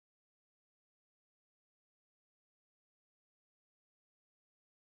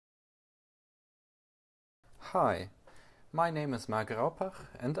Hi, my name is Marc Raupach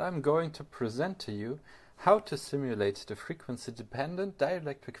and I'm going to present to you how to simulate the frequency-dependent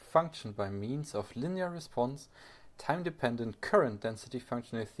dielectric function by means of linear response, time-dependent current density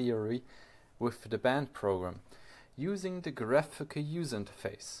functional theory with the band program, using the graphical user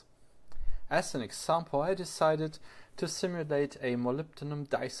interface. As an example, I decided to simulate a molybdenum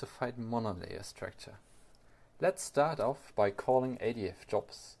disulfide monolayer structure. Let's start off by calling ADF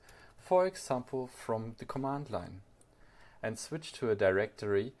jobs, for example from the command line, and switch to a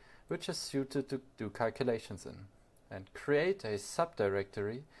directory which is suited to do calculations in, and create a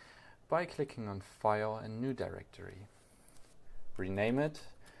subdirectory by clicking on File and New Directory. Rename it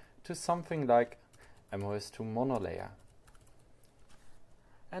to something like MOS2 monolayer,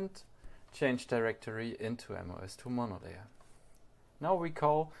 and change directory into MOS2 monolayer. Now we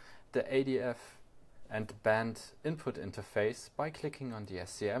call the ADF and band input interface by clicking on the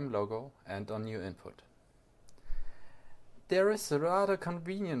SCM logo and on New Input. There is a rather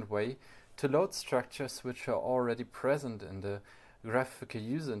convenient way to load structures which are already present in the graphical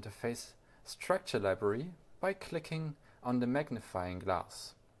user interface structure library by clicking on the magnifying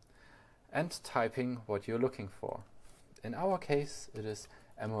glass and typing what you're looking for. In our case, it is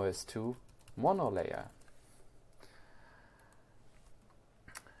MOS2 monolayer.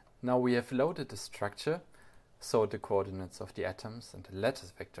 Now we have loaded the structure, so the coordinates of the atoms and the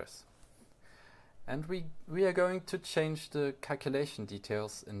lattice vectors. And we are going to change the calculation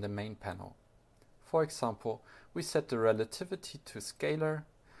details in the main panel. For example, we set the relativity to scalar,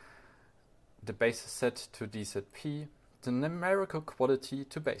 the basis set to DZP, the numerical quality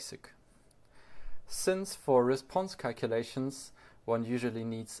to basic. Since for response calculations one usually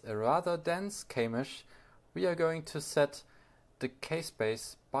needs a rather dense K-mesh, we are going to set the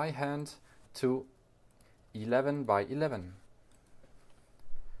K-space by hand to 11 by 11.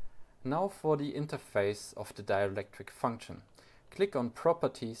 Now for the interface of the dielectric function. Click on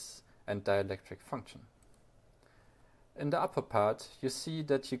Properties and Dielectric Function. In the upper part you see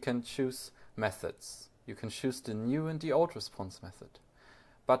that you can choose methods. You can choose the new and the old response method.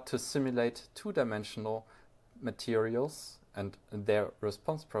 But to simulate two-dimensional materials and their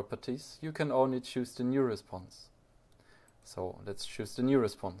response properties, you can only choose the new response. So let's choose the new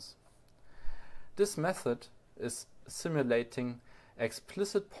response. This method is simulating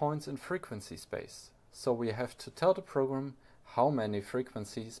explicit points in frequency space. So we have to tell the program how many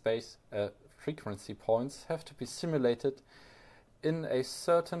frequency points have to be simulated in a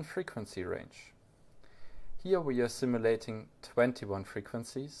certain frequency range. Here we are simulating 21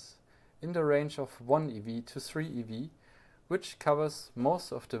 frequencies in the range of 1 eV to 3 eV, which covers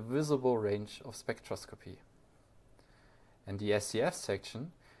most of the visible range of spectroscopy. In the SCF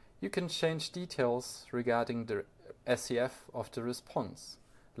section, you can change details regarding the SCF of the response,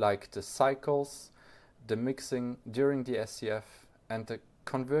 like the cycles, the mixing during the SCF, and the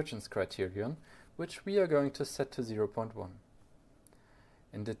convergence criterion, which we are going to set to 0.1.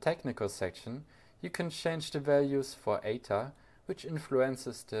 In the technical section, you can change the values for eta, which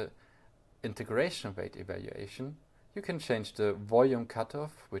influences the integration rate evaluation. You can change the volume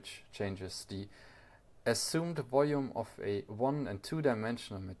cutoff, which changes the assumed volume of a 1- and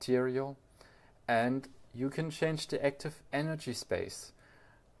 2-dimensional material, and you can change the active energy space,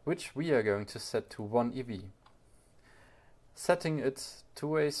 which we are going to set to 1 eV. Setting it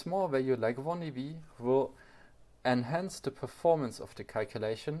to a small value like 1 eV will enhance the performance of the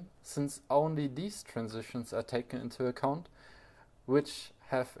calculation, since only these transitions are taken into account, which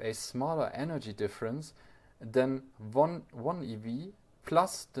have a smaller energy difference than 1 eV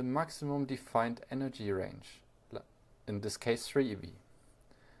plus the maximum defined energy range, in this case 3 eV.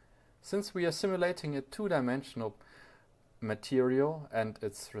 Since we are simulating a two-dimensional material and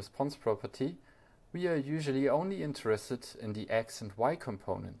its response property, we are usually only interested in the X and Y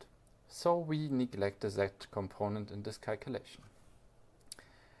component, so we neglect the Z component in this calculation.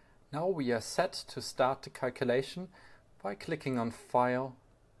 Now we are set to start the calculation by clicking on File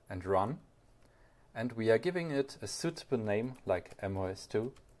and Run, and we are giving it a suitable name like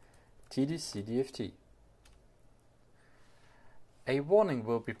MOS2 TDCDFT. A warning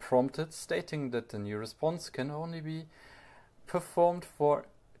will be prompted stating that the new response can only be performed for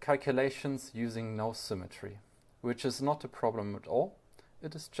calculations using no symmetry, which is not a problem at all,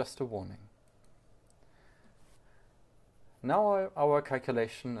 it is just a warning. Now our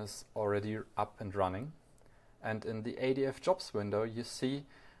calculation is already up and running, and in the ADF jobs window you see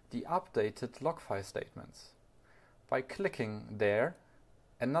the updated log file statements. By clicking there,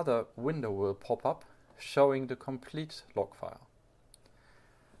 another window will pop up showing the complete log file.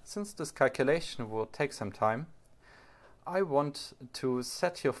 Since this calculation will take some time, I want to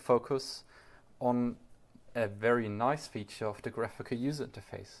set your focus on a very nice feature of the graphical user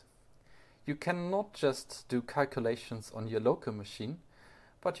interface. You can not just do calculations on your local machine,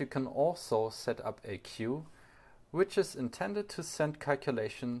 but you can also set up a queue which is intended to send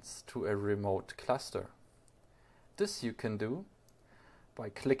calculations to a remote cluster. This you can do by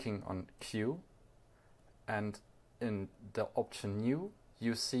clicking on Queue, and in the option New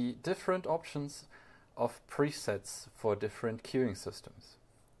you see different options of presets for different queuing systems.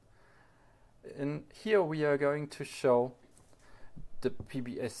 In here we are going to show the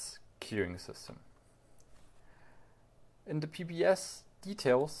PBS queuing system. In the PBS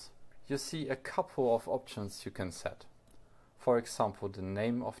details you see a couple of options you can set. For example, the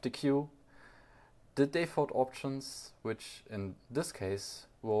name of the queue, the default options, which in this case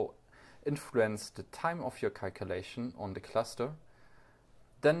will influence the time of your calculation on the cluster,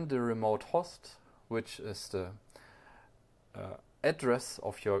 then the remote host, which is the address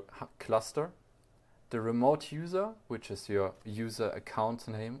of your cluster, the remote user, which is your user account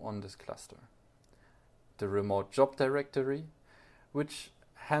name on this cluster, the remote job directory, which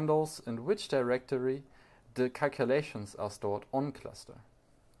handles in which directory the calculations are stored on cluster.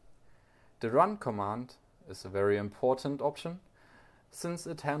 The run command is a very important option, since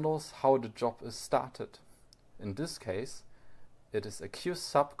it handles how the job is started. In this case, it is a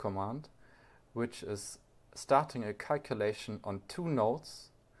qsub command, which is starting a calculation on 2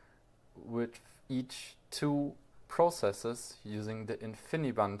 nodes, with each 2 processes using the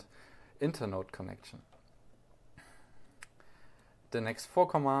InfiniBand internode connection. The next 4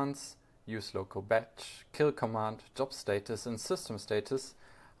 commands, use local batch, kill command, job status and system status,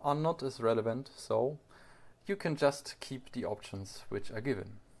 are not as relevant, so you can just keep the options which are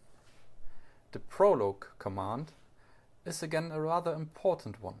given. The prolog command is again a rather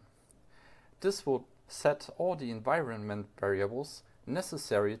important one. This will set all the environment variables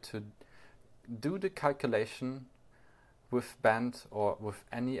necessary to do the calculation with band or with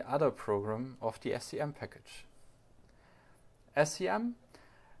any other program of the SEM package. SEM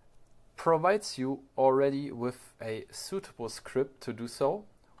provides you already with a suitable script to do so,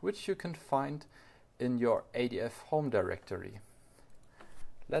 which you can find in your ADF home directory.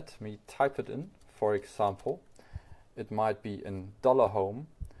 Let me type it in. For example, it might be in $home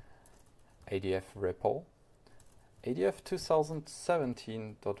ADF repo ADF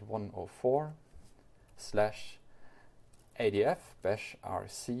 2017.104 /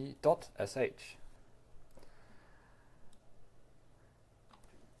 ADF-rc.sh.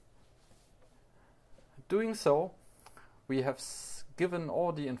 Doing so, we have given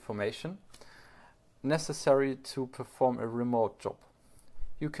all the information necessary to perform a remote job.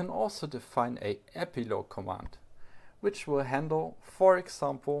 You can also define a epilogue command, which will handle, for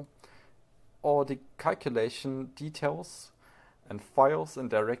example, all the calculation details and files and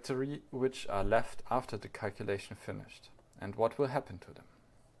directory which are left after the calculation finished, and what will happen to them.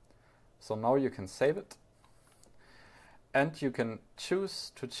 So now you can save it, and you can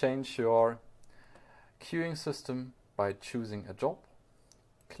choose to change your queuing system by choosing a job,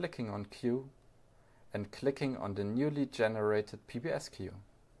 clicking on queue, and clicking on the newly generated PBS queue.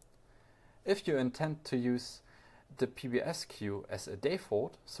 If you intend to use the PBS queue as a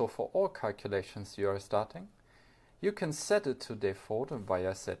default, so for all calculations you are starting, you can set it to default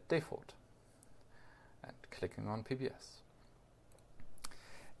via set default and clicking on PBS.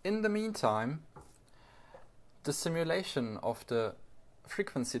 In the meantime, the simulation of the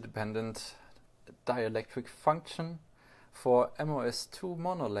frequency-dependent dielectric function for MOS2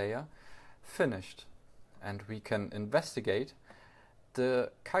 monolayer finished, and we can investigate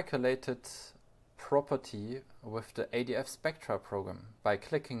the calculated property with the ADF Spectra program by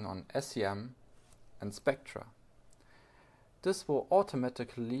clicking on SEM and Spectra. This will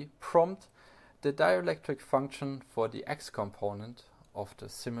automatically prompt the dielectric function for the X component of the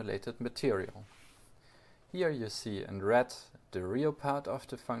simulated material. Here you see in red the real part of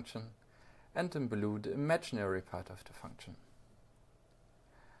the function and in blue the imaginary part of the function.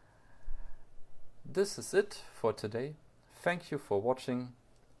 This is it for today. Thank you for watching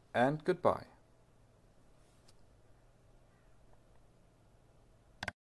and goodbye.